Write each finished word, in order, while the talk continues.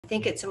I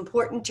think it's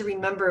important to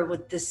remember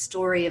with this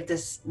story of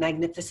this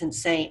magnificent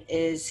saint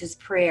is his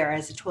prayer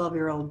as a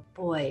 12-year-old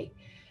boy.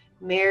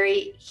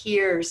 Mary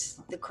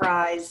hears the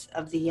cries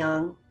of the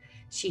young.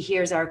 She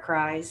hears our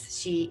cries.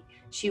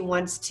 She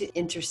wants to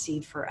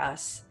intercede for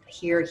us.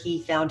 Here he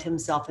found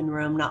himself in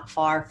Rome, not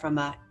far from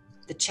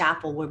the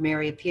chapel where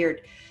Mary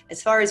appeared.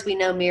 As far as we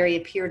know, Mary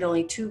appeared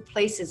only 2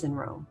 places in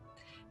Rome,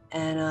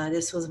 and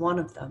this was one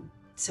of them.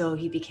 So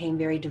he became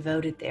very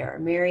devoted there.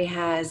 Mary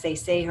has, they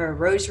say, her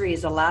rosary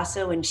is a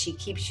lasso, and she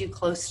keeps you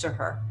close to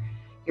her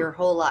your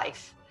whole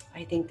life.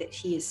 I think that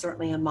he is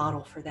certainly a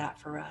model for that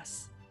for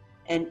us.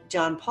 And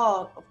John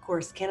Paul, of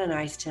course,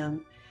 canonized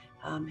him,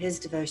 his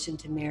devotion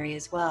to Mary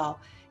as well.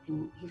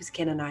 And he was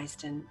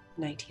canonized in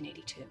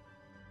 1982.